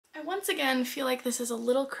once again feel like this is a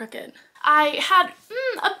little crooked. I had a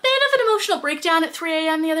bit of an emotional breakdown at 3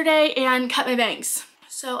 a.m. the other day and cut my bangs.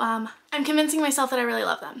 So I'm convincing myself that I really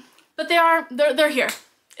love them. But they're here.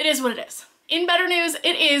 It is what it is. In better news,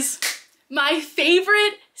 it is my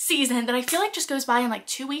favorite season that I feel like just goes by in like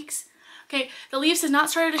 2 weeks. Okay, the leaves have not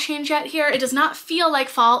started to change yet here. It does not feel like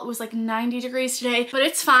fall. It was like 90 degrees today, but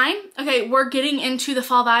it's fine. Okay, we're getting into the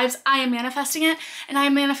fall vibes. I am manifesting it, and I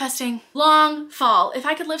am manifesting long fall. If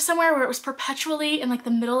I could live somewhere where it was perpetually in like the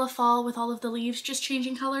middle of fall with all of the leaves just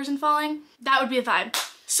changing colors and falling, that would be a vibe.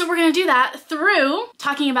 So we're gonna do that through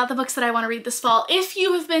talking about the books that I wanna read this fall. If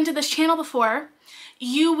you have been to this channel before,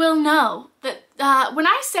 you will know that when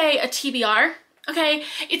I say a TBR, okay,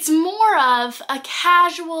 it's more of a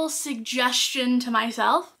casual suggestion to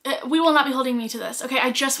myself. We will not be holding me to this, okay? I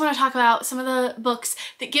just want to talk about some of the books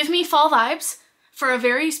that give me fall vibes for a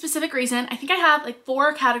very specific reason. I think I have like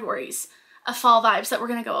 4 categories of fall vibes that we're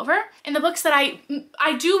going to go over. And the books that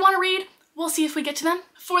I do want to read, we'll see if we get to them.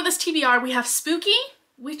 For this TBR, we have spooky,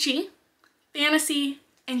 witchy, fantasy,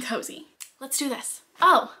 and cozy. Let's do this.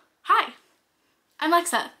 Oh, hi, I'm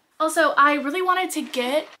Lexa. Also, I really wanted to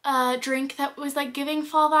get a drink that was like giving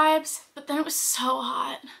fall vibes, but then it was so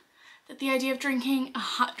hot that the idea of drinking a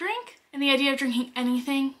hot drink and the idea of drinking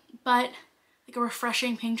anything but like a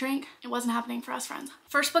refreshing pink drink, it wasn't happening for us friends.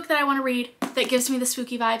 First book that I want to read that gives me the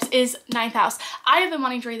spooky vibes is Ninth House. I have been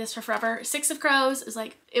wanting to read this for forever. Six of Crows is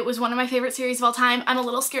like, it was one of my favorite series of all time. I'm a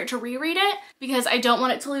little scared to reread it because I don't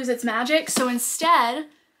want it to lose its magic. So instead,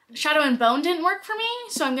 Shadow and Bone didn't work for me.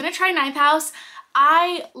 So I'm gonna try Ninth House.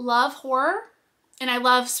 I love horror, and I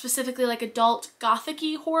love specifically like adult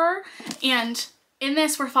gothic-y horror, and in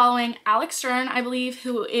this we're following Alex Stern, I believe,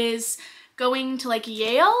 who is going to like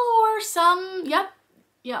Yale or some, yeah.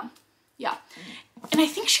 And I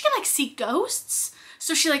think she can like see ghosts,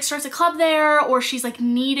 so she like starts a club there, or she's like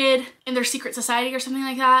needed in their secret society or something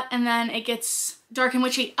like that, and then it gets dark and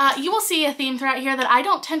witchy. You will see a theme throughout here that I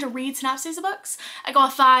don't tend to read synopses of books. I go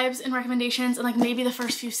off vibes and recommendations and like maybe the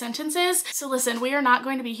first few sentences. So listen, we are not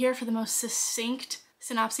going to be here for the most succinct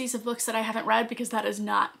synopses of books that I haven't read because that's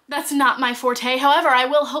not my forte. However, I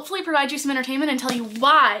will hopefully provide you some entertainment and tell you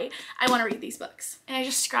why I want to read these books. And I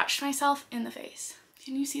just scratched myself in the face.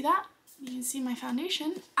 Can you see that? You can see my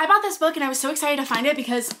foundation. I bought this book and I was so excited to find it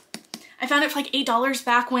because I found it for like $8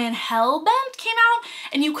 back when Hellbent came out,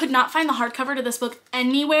 and you could not find the hardcover to this book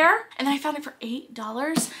anywhere. And then I found it for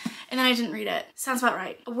 $8 and then I didn't read it. Sounds about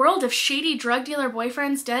right. A world of shady drug dealer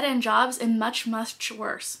boyfriends, dead-end jobs, and much, much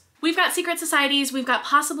worse. We've got secret societies, we've got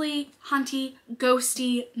possibly haunty,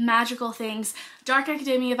 ghosty, magical things, dark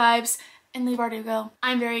academia vibes, and Leigh Bardugo.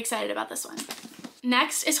 I'm very excited about this one.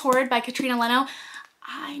 Next is Horrid by Katrina Leno.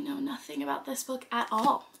 I know nothing about this book at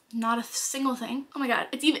all. Not a single thing. Oh my god,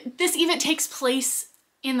 this even takes place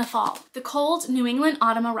in the fall. The cold New England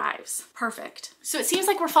autumn arrives. Perfect. So it seems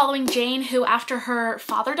like we're following Jane, who after her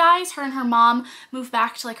father dies, her and her mom move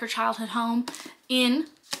back to like her childhood home in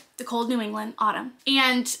the cold New England autumn.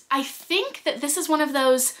 And I think that this is one of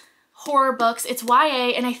those horror books. It's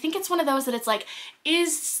YA, and I think it's one of those that it's like,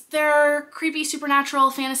 is there creepy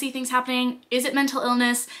supernatural fantasy things happening? Is it mental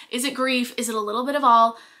illness? Is it grief? Is it a little bit of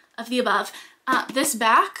all of the above? This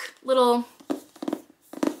back little,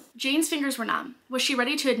 Jane's fingers were numb. Was she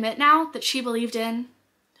ready to admit now that she believed in ...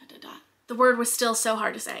 The word was still so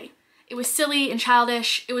hard to say. It was silly and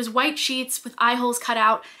childish. It was white sheets with eye holes cut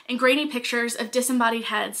out and grainy pictures of disembodied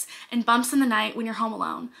heads and bumps in the night when you're home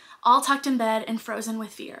alone, all tucked in bed and frozen with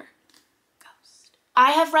fear. Ghost.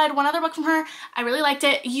 I have read one other book from her. I really liked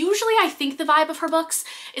it. Usually I think the vibe of her books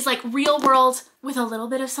is like real world with a little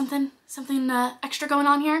bit of something extra going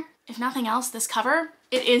on here. If nothing else, this cover,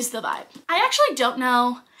 it is the vibe. I actually don't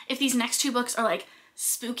know if these next 2 books are like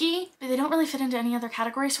spooky, but they don't really fit into any other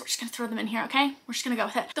category, so we're just gonna throw them in here, okay? We're just gonna go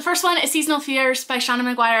with it. The first one is Seasonal Fears by Shauna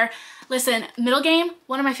Maguire. Listen, Middle Game,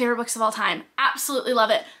 one of my favorite books of all time. Absolutely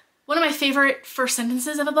love it. One of my favorite first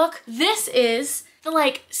sentences of a book. This is the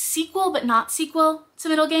like sequel but not sequel to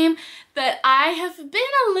Middle Game that I have been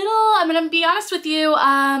I'm gonna be honest with you,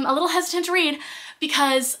 a little hesitant to read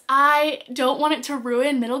because I don't want it to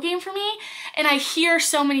ruin Middle Game for me. And I hear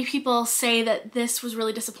so many people say that this was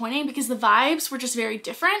really disappointing because the vibes were just very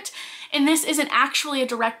different. And this isn't actually a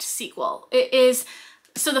direct sequel. It is,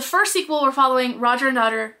 so the first sequel we're following Roger and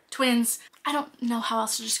daughter, twins. I don't know how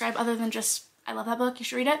else to describe other than just, I love that book, you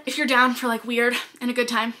should read it. If you're down for like weird and a good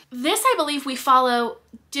time. This, I believe we follow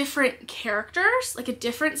different characters, like a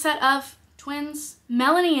different set of twins.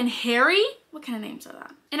 Melanie and Harry, what kind of names are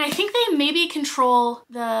that? And I think they maybe control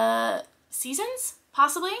the seasons,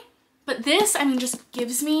 possibly. But this, I mean, just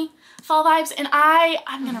gives me fall vibes, and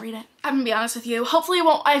I'm gonna read it. I'm gonna be honest with you. Hopefully it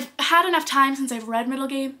won't, I've had enough time since I've read Middle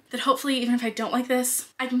Game that hopefully even if I don't like this,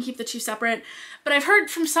 I can keep the two separate. But I've heard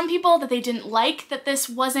from some people that they didn't like that this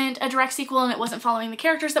wasn't a direct sequel and it wasn't following the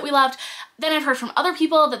characters that we loved. Then I've heard from other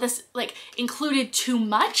people that this like included too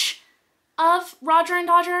much of Roger and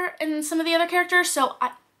Dodger and some of the other characters, so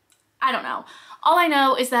I don't know. All I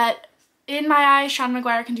know is that in my eyes, Sean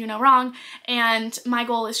McGuire can do no wrong, and my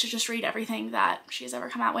goal is to just read everything that she's ever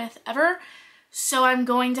come out with, ever. So I'm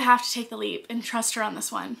going to have to take the leap and trust her on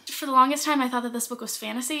this one. For the longest time, I thought that this book was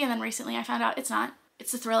fantasy, and then recently I found out it's not.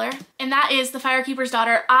 It's a thriller, and that is The Firekeeper's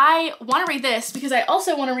Daughter. I want to read this because I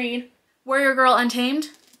also want to read Warrior Girl Untamed.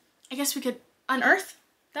 I guess we could Unearth?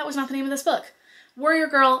 That was not the name of this book. Warrior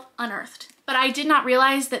Girl Unearthed. But I did not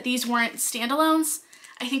realize that these weren't standalones.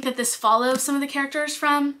 I think that this follows some of the characters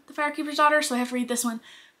from The Firekeeper's Daughter, so I have to read this one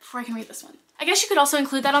before I can read this one. I guess you could also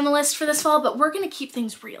include that on the list for this fall, but we're gonna keep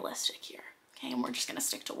things realistic here, okay? And we're just gonna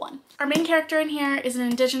stick to one. Our main character in here is an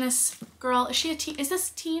Indigenous girl. Is she a teen? Is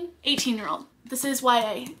this teen? 18-year-old. This is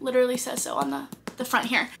YA, literally says so on the front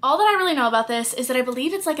here. All that I really know about this is that I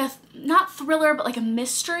believe it's like a, not thriller, but like a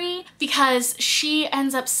mystery, because she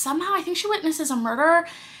ends up somehow, I think she witnesses a murder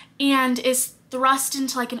and is thrust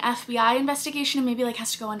into like an FBI investigation and maybe like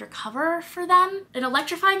has to go undercover for them. An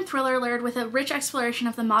electrifying thriller layered with a rich exploration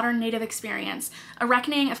of the modern Native experience, a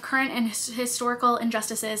reckoning of current and historical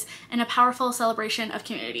injustices, and a powerful celebration of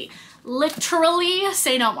community. Literally,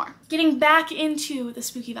 say no more. Getting back into the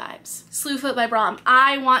spooky vibes. Slewfoot by Brahm.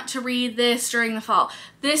 I want to read this during the fall.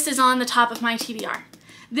 This is on the top of my TBR.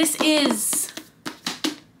 This is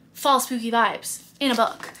fall spooky vibes in a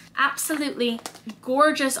book. Absolutely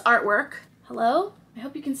gorgeous artwork. Hello? I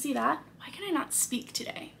hope you can see that. Why can I not speak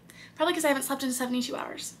today? Probably because I haven't slept in 72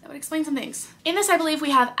 hours. That would explain some things. In this, I believe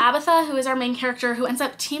we have Abatha, who is our main character, who ends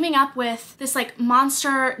up teaming up with this like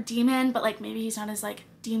monster demon, but like maybe he's not as like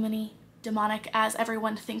demonic as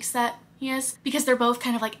everyone thinks that he is, because they're both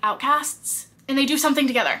kind of like outcasts. And they do something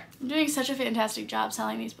together. I'm doing such a fantastic job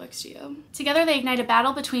selling these books to you. Together they ignite a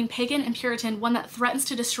battle between pagan and Puritan, one that threatens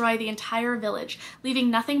to destroy the entire village,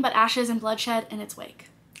 leaving nothing but ashes and bloodshed in its wake.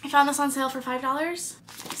 I found this on sale for $5.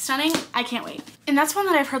 Stunning, I can't wait. And that's one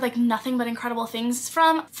that I've heard like nothing but incredible things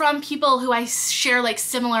from people who I share like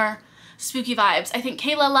similar spooky vibes. I think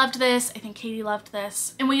Kayla loved this, I think Katie loved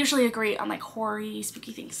this, and we usually agree on like horror-y,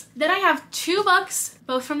 spooky things. Then I have two books,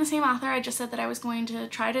 both from the same author. I just said that I was going to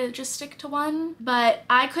try to just stick to one, but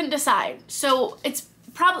I couldn't decide. So it's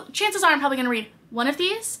probably, chances are I'm probably gonna read one of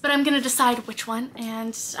these, but I'm gonna decide which one,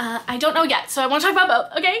 and I don't know yet, so I wanna talk about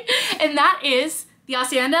both, okay? And that is The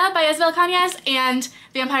Hacienda by Isabel Cañas and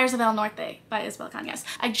Vampires of El Norte by Isabel Cañas.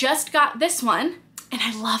 I just got this one, and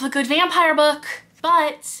I love a good vampire book,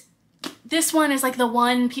 but this one is like the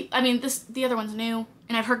one, the other one's new,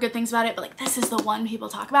 and I've heard good things about it, but like this is the one people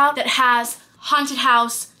talk about that has haunted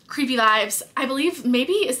house, creepy vibes. I believe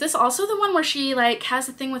maybe, is this also the one where she like has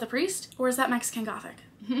a thing with a priest? Or is that Mexican Gothic?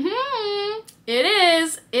 It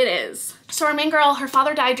is. So our main girl, her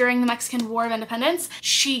father died during the Mexican War of Independence.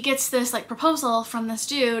 She gets this like proposal from this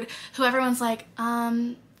dude who everyone's like,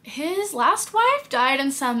 his last wife died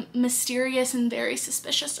in some mysterious and very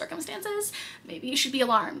suspicious circumstances. Maybe you should be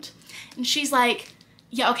alarmed. And she's like,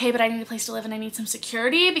 yeah, okay, but I need a place to live and I need some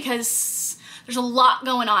security because there's a lot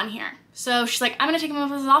going on here. So she's like, I'm gonna take him up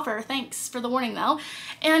with his offer. Thanks for the warning though.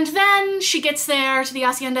 And then she gets there to the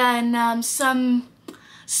hacienda and some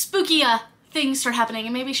spooky things start happening,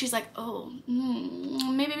 and maybe she's like, oh,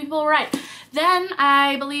 maybe people were right. Then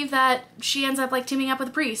I believe that she ends up like teaming up with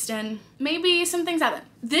a priest and maybe some things happen.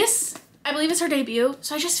 This, I believe, is her debut,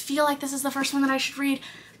 so I just feel like this is the first one that I should read.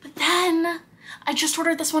 But then I just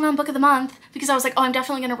ordered this one on Book of the Month because I was like, oh, I'm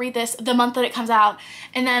definitely gonna read this the month that it comes out.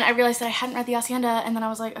 And then I realized that I hadn't read The Hacienda, and then I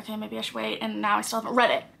was like, okay, maybe I should wait, and now I still haven't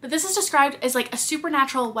read it. But this is described as like a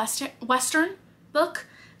supernatural Western book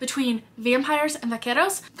between vampires and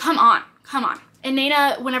vaqueros. Come on. And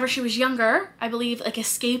Nena, whenever she was younger, I believe like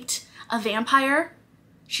escaped a vampire.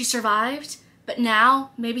 She survived, but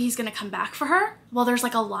now maybe he's gonna come back for her. Well, there's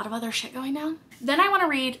like a lot of other shit going down. Then I wanna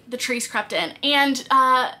read The Trees Crept In. And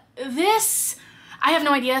this, I have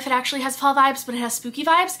no idea if it actually has fall vibes, but it has spooky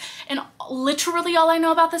vibes. And literally all I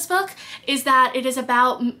know about this book is that it is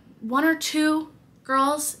about one or two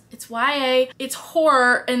girls. It's YA, it's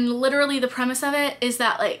horror, and literally the premise of it is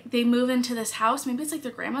that like they move into this house, maybe it's like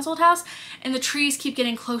their grandma's old house, and the trees keep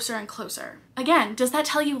getting closer and closer. Again, does that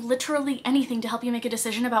tell you literally anything to help you make a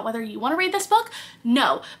decision about whether you want to read this book?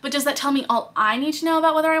 No. But does that tell me all I need to know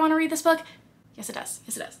about whether I want to read this book? Yes, it does.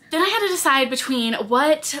 Yes, it does. Then I had to decide between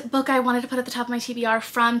what book I wanted to put at the top of my TBR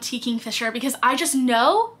from T. Kingfisher, because I just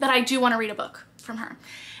know that I do want to read a book from her.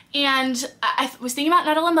 And I was thinking about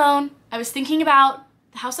Nettle and Bone. I was thinking about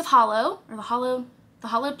The House of Hollow, or the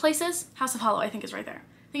Hollowed Places? House of Hollow, I think, is right there.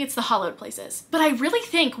 I think it's The Hollowed Places. But I really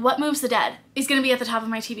think What Moves the Dead is gonna be at the top of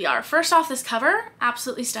my TBR. First off, this cover,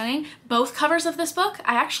 absolutely stunning. Both covers of this book,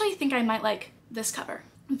 I actually think I might like this cover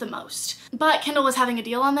the most. But Kindle was having a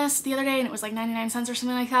deal on this the other day and it was like 99 cents or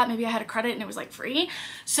something like that. Maybe I had a credit and it was like free.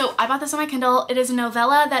 So I bought this on my Kindle. It is a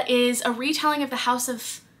novella that is a retelling of the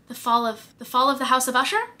fall of the House of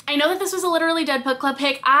Usher. I know that this was a literally Dead Book Club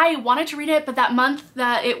pick. I wanted to read it, but that month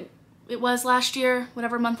that it was last year,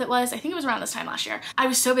 whatever month it was, I think it was around this time last year, I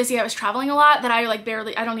was so busy, I was traveling a lot, that I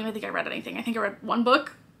don't even think I read anything. I think I read one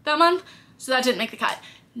book that month, so that didn't make the cut.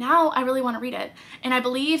 Now I really want to read it. And I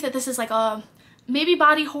believe that this is like a maybe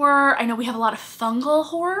body horror. I know we have a lot of fungal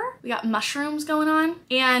horror. We got mushrooms going on.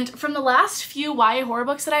 And from the last few YA horror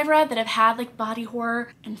books that I've read that have had like body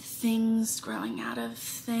horror and things growing out of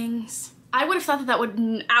things, I would have thought that that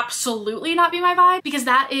would absolutely not be my vibe, because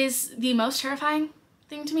that is the most terrifying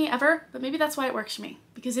thing to me ever. But maybe that's why it works for me,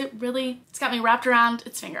 because it's got me wrapped around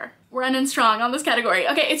its finger. We're ending strong on this category.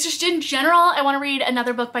 Okay, it's just in general, I want to read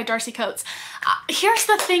another book by Darcy Coates. Here's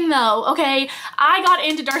the thing though, okay? I got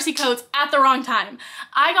into Darcy Coates at the wrong time.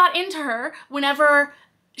 I got into her whenever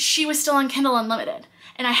she was still on Kindle Unlimited.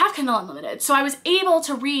 And I have Kindle Unlimited, so I was able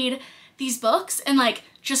to read these books and like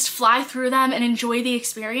just fly through them and enjoy the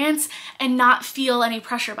experience and not feel any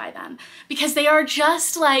pressure by them. Because they are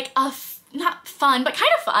just like not fun, but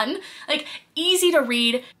kind of fun, like easy to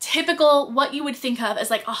read, typical what you would think of as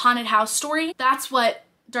like a haunted house story. That's what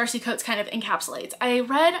Darcy Coates kind of encapsulates. I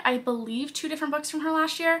read, I believe, 2 different books from her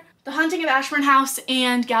last year. The Haunting of Ashburn House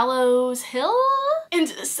and Gallows Hill.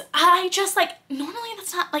 And I just like,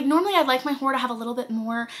 normally I'd like my horror to have a little bit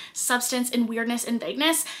more substance and weirdness and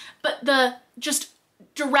vagueness, but the just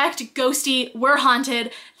direct, ghosty, we're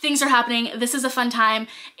haunted, things are happening, this is a fun time.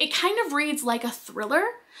 It kind of reads like a thriller.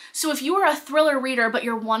 So if you are a thriller reader but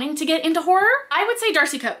you're wanting to get into horror, I would say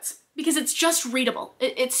Darcy Coates, because it's just readable.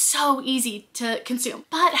 It's so easy to consume.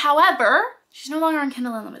 But however, she's no longer on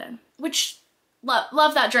Kindle Unlimited, which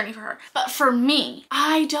love that journey for her. But for me,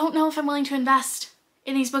 I don't know if I'm willing to invest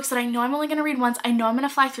in these books that I know I'm only gonna read once. I know I'm gonna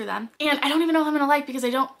fly through them, and I don't even know if I'm gonna like, because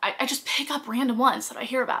I just pick up random ones that I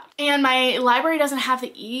hear about. And my library doesn't have the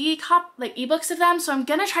ebooks of them, so I'm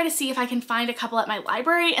gonna try to see if I can find a couple at my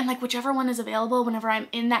library, and like whichever one is available whenever I'm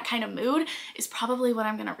in that kind of mood is probably what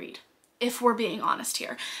I'm gonna read, if we're being honest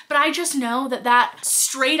here. But I just know that that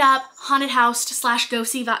straight up haunted house slash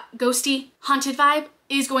ghosty haunted vibe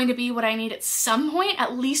is going to be what I need at some point,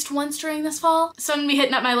 at least once during this fall. So I'm gonna be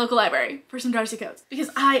hitting up my local library for some Darcy Coates, because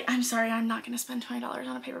I'm sorry, I'm not gonna spend $20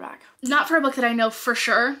 on a paperback. Not for a book that I know for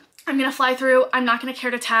sure I'm gonna fly through, I'm not gonna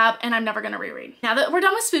care to tab, and I'm never gonna reread. Now that we're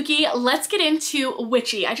done with spooky, let's get into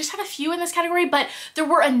witchy. I just have a few in this category, but there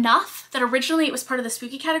were enough that originally it was part of the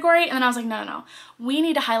spooky category, and then I was like, no. We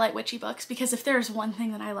need to highlight witchy books, because if there's one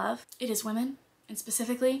thing that I love, it is women, and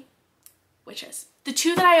specifically witches. The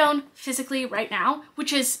 2 that I own physically right now,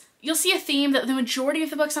 which is, you'll see a theme that the majority of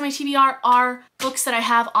the books on my TBR are books that I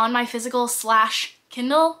have on my physical /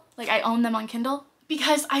 Kindle, like I own them on Kindle,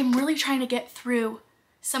 because I'm really trying to get through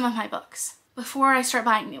some of my books before I start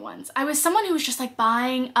buying new ones. I was someone who was just like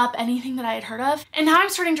buying up anything that I had heard of, and now I'm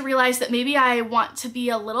starting to realize that maybe I want to be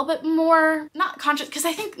a little bit more, not conscious, because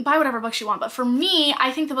I think buy whatever books you want, but for me,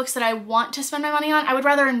 I think the books that I want to spend my money on, I would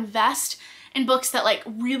rather invest in books that like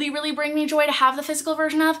really bring me joy to have the physical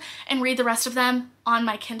version of, and read the rest of them on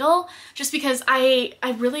my Kindle, just because I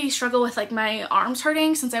really struggle with like my arms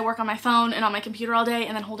hurting since I work on my phone and on my computer all day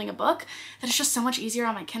and then holding a book, that it's just so much easier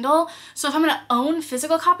on my Kindle. So if I'm gonna own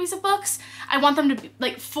physical copies of books, I want them to be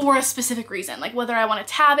like for a specific reason, like whether I want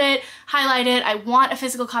to tab it, highlight it, I want a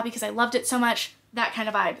physical copy because I loved it so much. That kind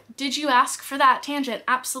of vibe. Did you ask for that tangent?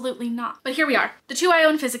 Absolutely not. But here we are. The 2 I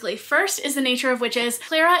own physically. First is The Nature of Witches.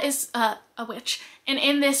 Clara is a witch, and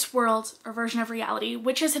in this world or version of reality,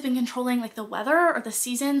 witches have been controlling like the weather or the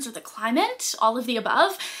seasons or the climate, all of the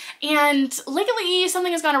above, and lately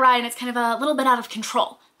something has gone awry and it's kind of a little bit out of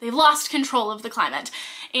control. They've lost control of the climate,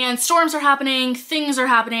 and storms are happening, things are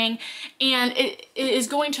happening, and it is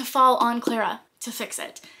going to fall on Clara to fix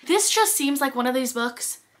it. This just seems like one of these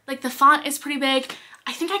books. Like the font is pretty big.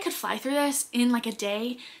 I think I could fly through this in like a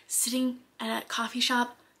day, sitting at a coffee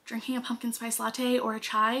shop, drinking a pumpkin spice latte or a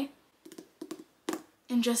chai,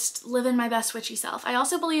 and just living my best witchy self. I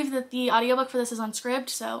also believe that the audiobook for this is on Scribd,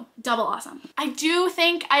 so double awesome. I do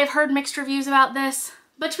think I've heard mixed reviews about this,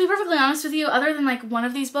 but to be perfectly honest with you, other than like one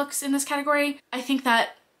of these books in this category, I think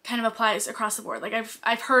that kind of applies across the board. Like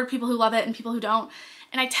I've heard people who love it and people who don't.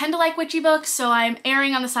 And I tend to like witchy books, so I'm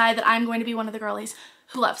erring on the side that I'm going to be one of the girlies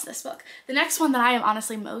who loves this book. The next one that I am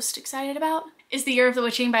honestly most excited about is The Year of the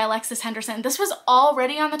Witching by Alexis Henderson. This was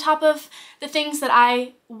already on the top of the things that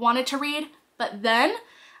I wanted to read, but then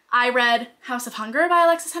I read House of Hunger by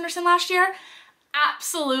Alexis Henderson last year.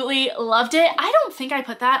 Absolutely loved it. I don't think I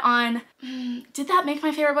put that on, did that make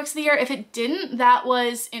my favorite books of the year? If it didn't, that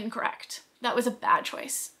was incorrect. That was a bad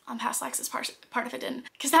choice on Past Alexis part if it didn't.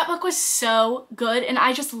 Because that book was so good and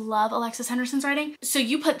I just love Alexis Henderson's writing. So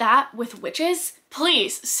you put that with witches,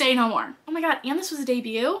 please say no more. Oh my god, and this was a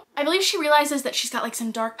debut. I believe she realizes that she's got like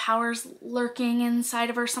some dark powers lurking inside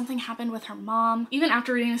of her. Something happened with her mom. Even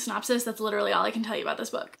after reading the synopsis, that's literally all I can tell you about this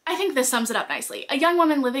book. I think this sums it up nicely. A young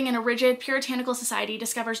woman living in a rigid, puritanical society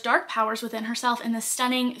discovers dark powers within herself in this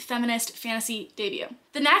stunning feminist fantasy debut.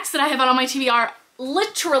 The next that I have on my TBR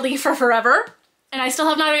literally for forever, and I still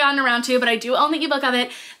have not gotten around to, but I do own the ebook of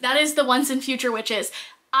it. That is The Once and Future Witches.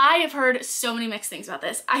 I have heard so many mixed things about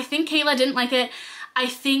this. I think Kayla didn't like it. I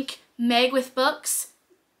think Meg with Books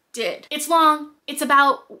did. It's long. It's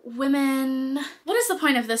about women. What is the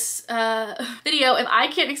point of this video if I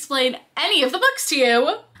can't explain any of the books to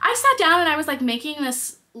you? I sat down and I was like making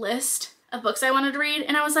this list of books I wanted to read,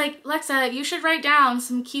 and I was like, Alexa, you should write down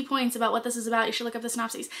some key points about what this is about. You should look up the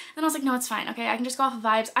synopses. And I was like, no, it's fine. Okay, I can just go off of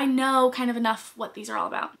vibes. I know kind of enough what these are all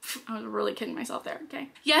about. I was really kidding myself there, okay?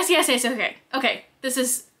 Yes, okay. Okay, this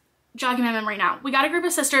is jogging my memory now. We got a group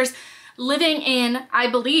of sisters living in, I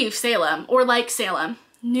believe, Salem, or like Salem,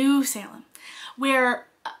 New Salem, where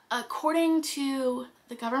according to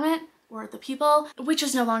the government or the people,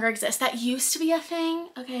 witches no longer exist. That used to be a thing,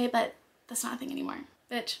 okay, but that's not a thing anymore.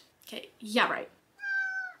 Bitch. Okay, yeah, right.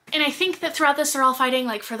 And I think that throughout this, they're all fighting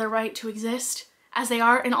like for the right to exist as they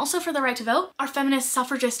are, and also for the right to vote, our feminist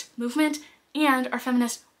suffragist movement, and our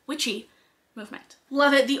feminist witchy movement.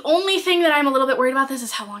 Love it. The only thing that I'm a little bit worried about this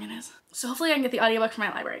is how long it is. So hopefully I can get the audiobook from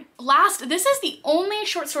my library. Last, this is the only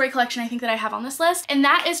short story collection I think that I have on this list, and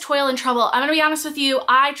that is Toil and Trouble. I'm gonna be honest with you,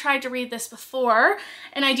 I tried to read this before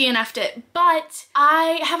and I DNF'd it, but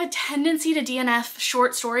I have a tendency to DNF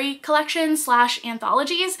short story collections /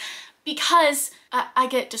 anthologies because I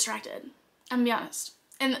get distracted, I'm gonna be honest.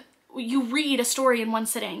 And you read a story in one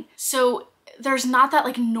sitting, so there's not that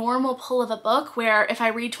like normal pull of a book where if I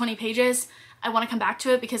read 20 pages, I want to come back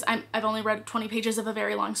to it because I've only read 20 pages of a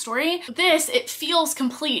very long story. This, it feels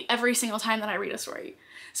complete every single time that I read a story.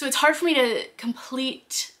 So it's hard for me to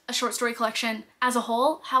complete a short story collection as a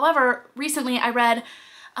whole. However, recently I read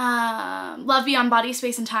Love Beyond Body,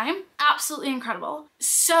 Space, and Time. Absolutely incredible.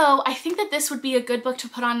 So I think that this would be a good book to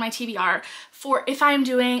put on my TBR for if I'm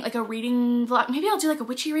doing like a reading vlog. Maybe I'll do like a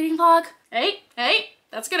witchy reading vlog. Hey,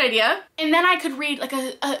 that's a good idea. And then I could read like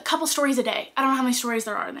a couple stories a day. I don't know how many stories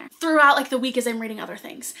there are in there. Throughout like the week as I'm reading other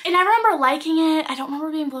things. And I remember liking it. I don't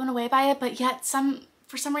remember being blown away by it, but yet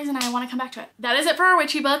for some reason I want to come back to it. That is it for our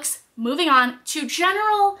witchy books. Moving on to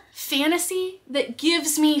general fantasy that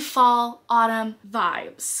gives me fall, autumn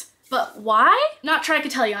vibes. But why? Not sure I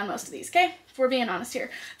could tell you on most of these, okay? If we're being honest here.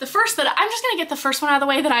 The first that, I'm just gonna get the first one out of the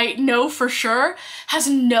way that I know for sure has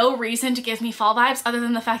no reason to give me fall vibes other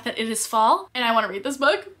than the fact that it is fall and I wanna read this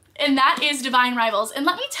book. And that is Divine Rivals. And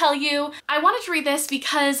let me tell you, I wanted to read this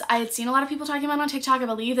because I had seen a lot of people talking about it on TikTok. I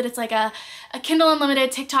believe that it's like a Kindle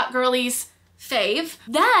Unlimited TikTok girlies fave.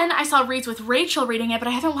 Then I saw Reads with Rachel reading it, but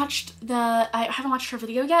I haven't watched her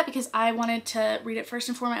video yet because I wanted to read it first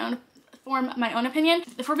and form my own opinion.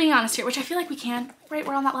 If we're being honest here, which I feel like we can, right?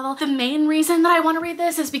 We're on that level. The main reason that I want to read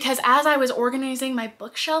this is because as I was organizing my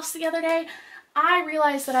bookshelves the other day, I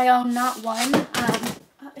realized that I own not one,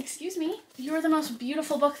 excuse me, you're the most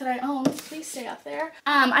beautiful book that I own. Please stay up there.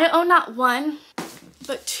 I own not one,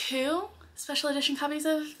 but 2 special edition copies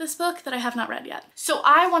of this book that I have not read yet. So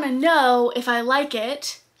I want to know if I like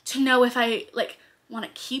it, to know if I like want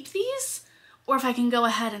to keep these or if I can go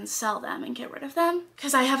ahead and sell them and get rid of them.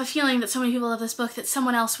 Because I have a feeling that so many people love this book that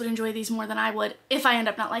someone else would enjoy these more than I would if I end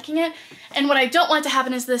up not liking it. And what I don't want to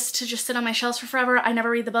happen is this to just sit on my shelves for forever. I never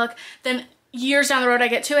read the book. Then years down the road I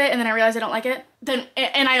get to it and then I realize I don't like it.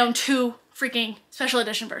 And I own 2 freaking special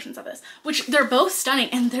edition versions of this, which they're both stunning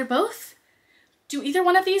and they're both, do either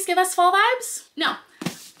one of these give us fall vibes? No,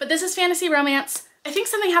 but this is fantasy romance. I think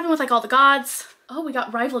something happened with like all the gods. Oh, we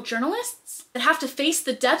got rival journalists that have to face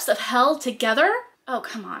the depths of hell together? Oh,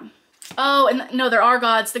 come on. Oh, and no, there are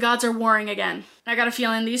gods. The gods are warring again. I got a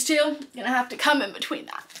feeling these two gonna have to come in between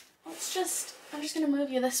that. Let's just I'm just gonna move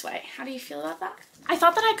you this way. How do you feel about that? I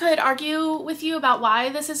thought that I could argue with you about why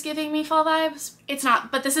this is giving me fall vibes. It's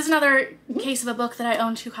not, but this is another case of a book that I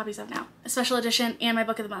own 2 copies of now. A special edition and my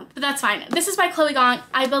book of the month. But that's fine. This is by Chloe Gong.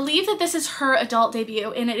 I believe that this is her adult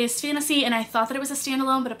debut and it is fantasy, and I thought that it was a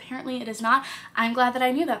standalone, but apparently it is not. I'm glad that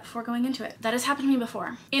I knew that before going into it. That has happened to me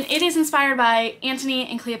before. And it is inspired by Antony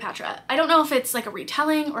and Cleopatra. I don't know if it's like a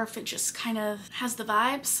retelling or if it just kind of has the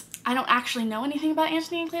vibes. I don't actually know anything about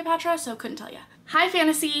Antony and Cleopatra, so couldn't tell you. High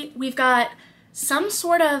fantasy, we've got some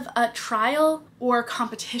sort of a trial or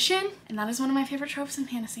competition, and that is one of my favorite tropes in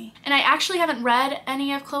fantasy. And I actually haven't read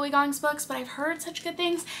any of Chloe Gong's books, but I've heard such good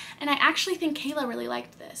things, and I actually think Kayla really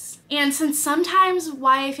liked this. And since sometimes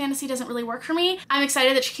YA fantasy doesn't really work for me, I'm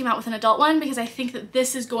excited that she came out with an adult one because I think that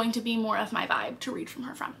this is going to be more of my vibe to read from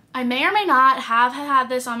her from. I may or may not have had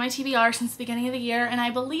this on my TBR since the beginning of the year, and I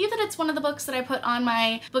believe that it's one of the books that I put on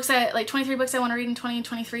my books, like 23 books I want to read in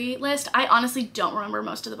 2023 list. I honestly don't remember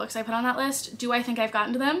most of the books I put on that list. Do I think I've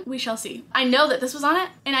gotten to them? We shall see. I know that this was on it,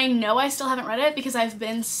 and I know I still haven't read it because I've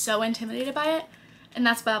been so intimidated by it, and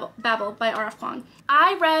that's Babel by R.F. Kuang.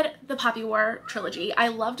 I read the Poppy War trilogy. I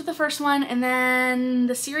loved the first one, and then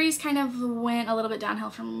the series kind of went a little bit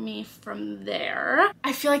downhill for me from there.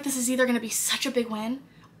 I feel like this is either going to be such a big win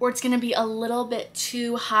or it's going to be a little bit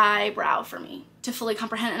too highbrow for me to fully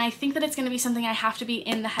comprehend, and I think that it's going to be something I have to be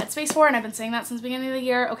in the headspace for, and I've been saying that since the beginning of the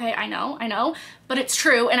year. Okay, I know, but it's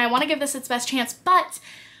true, and I want to give this its best chance, but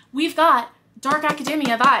we've got dark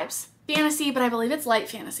academia vibes. Fantasy, but I believe it's light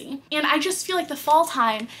fantasy. And I just feel like the fall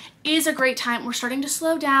time is a great time. We're starting to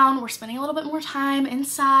slow down. We're spending a little bit more time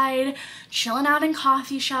inside, chilling out in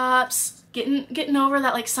coffee shops, getting over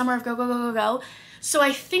that like summer of go, go, go, go, go. So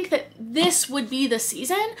I think that this would be the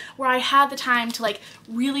season where I had the time to like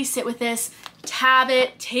really sit with this, tab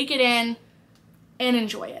it, take it in, and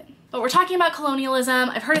enjoy it. But we're talking about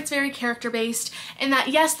colonialism. I've heard it's very character-based, and that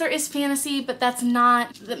yes, there is fantasy, but that's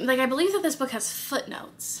not, like, I believe that this book has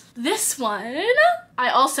footnotes. This one I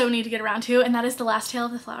also need to get around to, and that is The Last Tale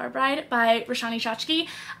of the Flower Bride by Roshani Chachki.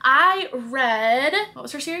 I read, what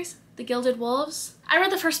was her series? The Gilded Wolves. I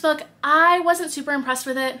read the first book. I wasn't super impressed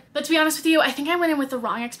with it, but to be honest with you, I think I went in with the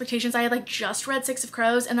wrong expectations. I had like just read Six of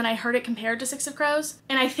Crows, and then I heard it compared to Six of Crows,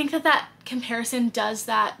 and I think that that comparison does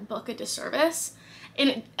that book a disservice.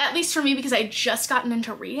 And at least for me, because I just gotten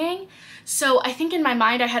into reading. So I think in my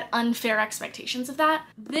mind I had unfair expectations of that.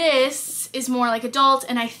 This is more like adult,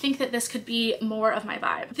 and I think that this could be more of my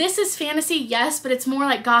vibe. This is fantasy, yes, but it's more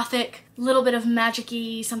like gothic, little bit of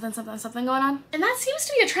magic-y, something, something, something going on. And that seems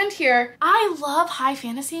to be a trend here. I love high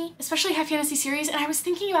fantasy, especially high fantasy series, and I was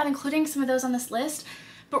thinking about including some of those on this list.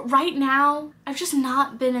 But right now, I've just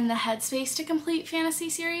not been in the headspace to complete fantasy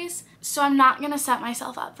series, so I'm not gonna set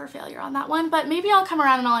myself up for failure on that one, but maybe I'll come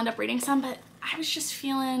around and I'll end up reading some, but I was just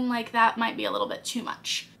feeling like that might be a little bit too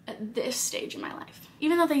much at this stage in my life,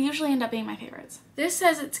 even though they usually end up being my favorites. This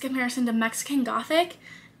says it's comparison to Mexican Gothic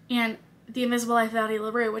and The Invisible Life of Addie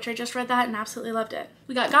LaRue, which I just read that and absolutely loved it.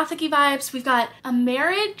 We got gothic-y vibes. We've got a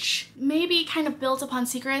marriage maybe kind of built upon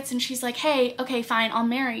secrets, and she's like, hey, okay, fine, I'll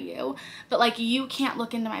marry you, but like you can't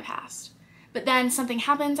look into my past. But then something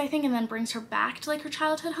happens, I think, and then brings her back to like her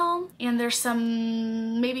childhood home, and there's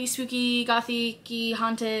some maybe spooky, gothic-y,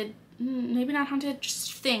 haunted, maybe not haunted,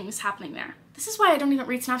 just things happening there. This is why I don't even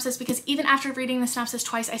read synopsis, because even after reading the synopsis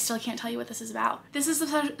twice, I still can't tell you what this is about. This is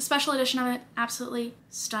the special edition of it. Absolutely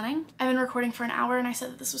stunning. I've been recording for an hour, and I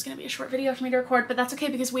said that this was going to be a short video for me to record, but that's okay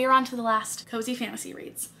because we are on to the last cozy fantasy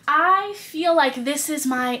reads. I feel like this is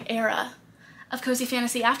my era of cozy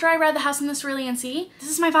fantasy. After I read The House in the Cerulean Sea, this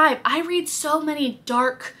is my vibe. I read so many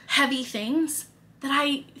dark, heavy things that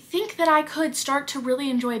I think that I could start to really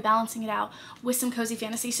enjoy balancing it out with some cozy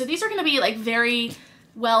fantasy. So these are going to be like very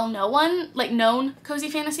known cozy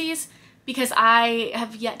fantasies, because I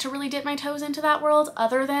have yet to really dip my toes into that world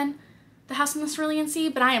other than The House in the Cerulean Sea,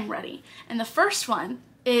 but I am ready. And the first one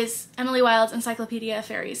is Emily Wilde's Encyclopedia of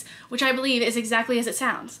Fairies, which I believe is exactly as it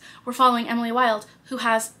sounds. We're following Emily Wilde, who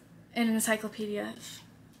has an encyclopedia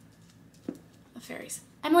of fairies.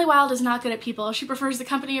 Emily Wilde is not good at people. She prefers the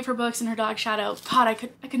company of her books and her dog Shadow. God, I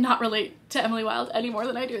could not relate to Emily Wilde any more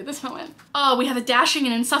than I do at this moment. Oh, we have a dashing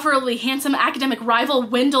and insufferably handsome academic rival,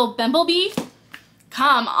 Wendell Bumblebee.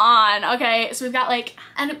 Come on, okay, so we've got like,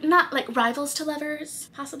 and not like rivals to lovers,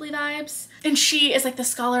 possibly vibes. And she is like the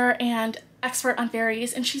scholar and expert on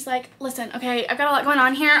fairies, and she's like, listen, okay, I've got a lot going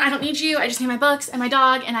on here. I don't need you. I just need my books and my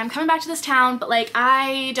dog, and I'm coming back to this town, but like,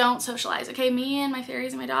 I don't socialize, okay? Me and my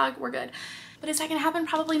fairies and my dog, we're good. But is that gonna happen?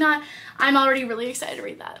 Probably not. I'm already really excited to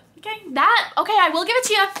read that. Okay, okay, I will give it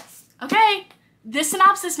to you. Okay, this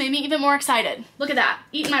synopsis made me even more excited. Look at that,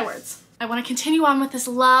 eating my words. I want to continue on with this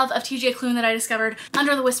love of TJ Klune that I discovered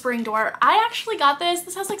under the Whispering Door. I actually got this.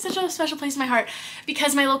 This has like such a special place in my heart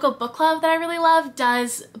because my local book club that I really love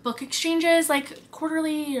does book exchanges like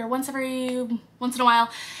quarterly or once in a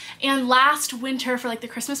while. And last winter for like the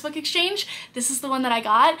Christmas book exchange, this is the one that I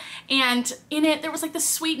got. And in it, there was like this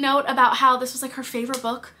sweet note about how this was like her favorite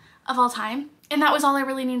book of all time. And that was all I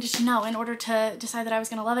really needed to know in order to decide that I was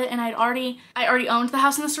gonna love it. And I already owned The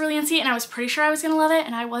House in the Cerulean Sea and I was pretty sure I was gonna love it,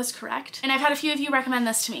 and I was correct. And I've had a few of you recommend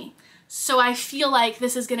this to me. So I feel like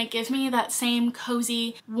this is gonna give me that same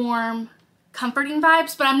cozy, warm, comforting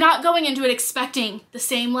vibes, but I'm not going into it expecting the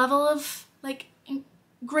same level of like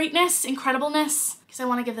greatness, incredibleness, because I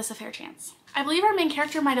wanna give this a fair chance. I believe our main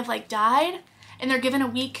character might have like died and they're given a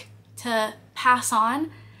week to pass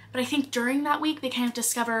on. But I think during that week, they kind of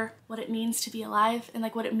discover what it means to be alive and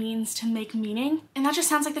like what it means to make meaning. And that just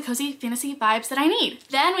sounds like the cozy fantasy vibes that I need.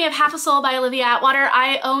 Then we have Half a Soul by Olivia Atwater.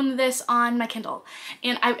 I own this on my Kindle.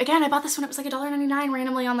 And I bought this when it was like $1.99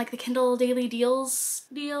 randomly on like the Kindle Daily Deals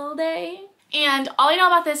deal day. And all I know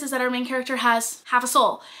about this is that our main character has half a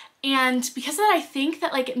soul. And because of that, I think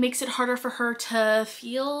that like it makes it harder for her to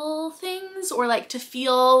feel things or like to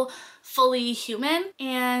feel fully human,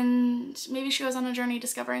 and maybe she was on a journey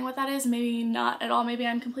discovering what that is, maybe not at all, maybe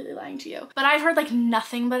I'm completely lying to you. But I've heard like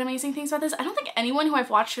nothing but amazing things about this. I don't think anyone who I've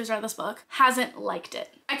watched who's read this book hasn't liked it.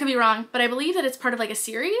 I could be wrong, but I believe that it's part of like a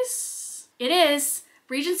series. It is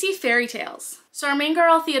Regency Fairy Tales. So our main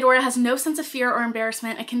girl, Theodora, has no sense of fear or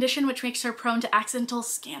embarrassment, a condition which makes her prone to accidental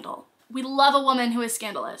scandal. We love a woman who is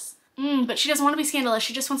scandalous. But she doesn't want to be scandalous.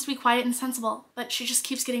 She just wants to be quiet and sensible, but she just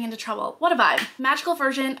keeps getting into trouble. What a vibe. Magical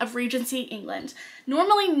version of Regency England.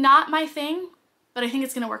 Normally not my thing, but I think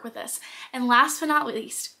it's gonna work with this. And last but not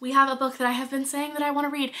least, we have a book that I have been saying that I want to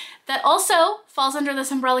read that also falls under this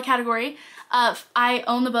umbrella category of I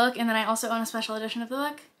own the book and then I also own a special edition of the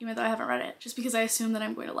book, even though I haven't read it, just because I assume that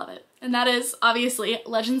I'm going to love it. And that is obviously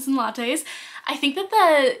Legends and Lattes. I think that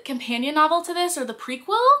the companion novel to this, or the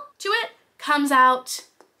prequel to it, comes out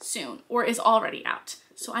soon or is already out.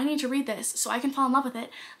 So I need to read this so I can fall in love with it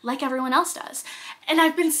like everyone else does. And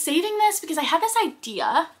I've been saving this because I had this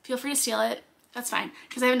idea. Feel free to steal it. That's fine,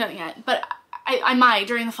 because I haven't done it yet. But I might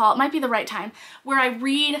during the fall. It might be the right time where I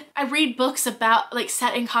read books about like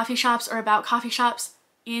set in coffee shops or about coffee shops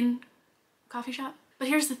in coffee shop. But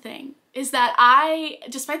here's the thing, is that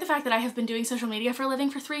despite the fact that I have been doing social media for a living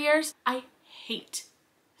for 3 years, I hate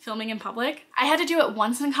filming in public. I had to do it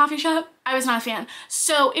once in a coffee shop. I was not a fan.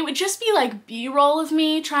 So it would just be like B-roll of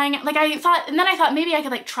me trying it. Like I thought maybe I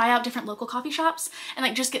could like try out different local coffee shops and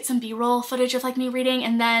like just get some B-roll footage of like me reading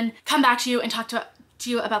and then come back to you and talk to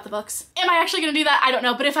you about the books. Am I actually gonna do that? I don't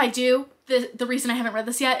know. But if I do, the reason I haven't read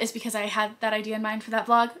this yet is because I had that idea in mind for that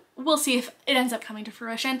vlog. We'll see if it ends up coming to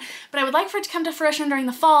fruition. But I would like for it to come to fruition during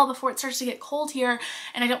the fall before it starts to get cold here.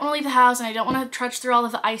 And I don't wanna leave the house and I don't wanna trudge through all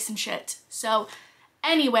of the ice and shit. So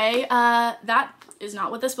anyway, that is not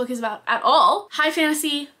what this book is about at all. High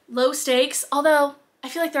fantasy, low stakes, although I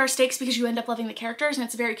feel like there are stakes because you end up loving the characters and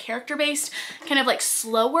it's a very character-based, kind of like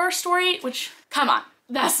slower story, which, come on,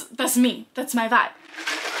 that's me, that's my vibe.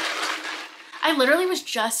 I literally was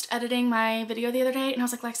just editing my video the other day and I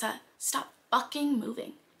was like, Lexa, stop fucking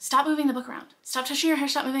moving. Stop moving the book around. Stop touching your hair,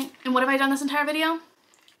 stop moving. And what have I done this entire video?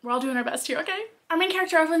 We're all doing our best here, okay? Our main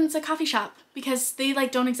character opens a coffee shop because they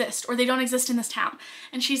like don't exist, or they don't exist in this town.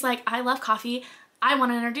 And she's like, I love coffee, I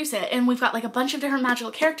want to introduce it. And we've got like a bunch of different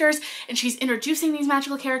magical characters and she's introducing these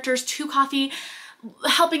magical characters to coffee,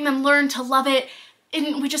 helping them learn to love it.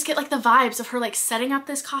 And we just get like the vibes of her like setting up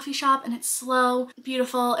this coffee shop, and it's slow,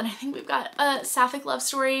 beautiful, and I think we've got a sapphic love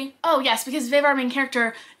story. Oh yes, because Viv, our main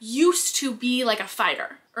character, used to be like a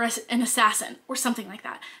fighter or an assassin or something like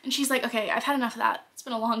that. And she's like, okay, I've had enough of that. It's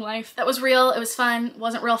been a long life. That was real, it was fun,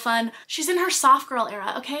 wasn't real fun. She's in her soft girl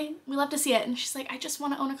era, okay? We love to see it. And she's like, I just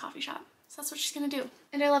want to own a coffee shop. So that's what she's gonna do.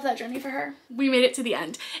 And I love that journey for her. We made it to the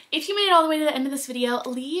end. If you made it all the way to the end of this video,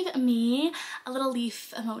 leave me a little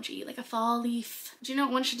leaf emoji, like a fall leaf. Do you know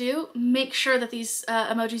what one should do? Make sure that these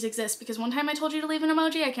emojis exist, because one time I told you to leave an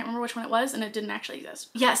emoji, I can't remember which one it was, and it didn't actually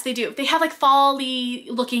exist. Yes, they do. They have like fall-y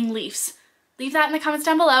looking leaves. Leave that in the comments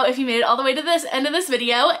down below if you made it all the way to this end of this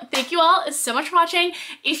video. Thank you all so much for watching.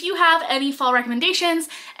 If you have any fall recommendations,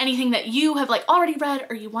 anything that you have like already read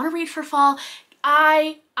or you want to read for fall,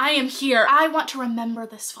 I am here. I want to remember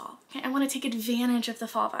this fall. Okay? I want to take advantage of the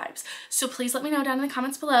fall vibes. So please let me know down in the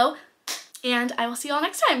comments below, and I will see you all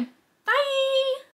next time.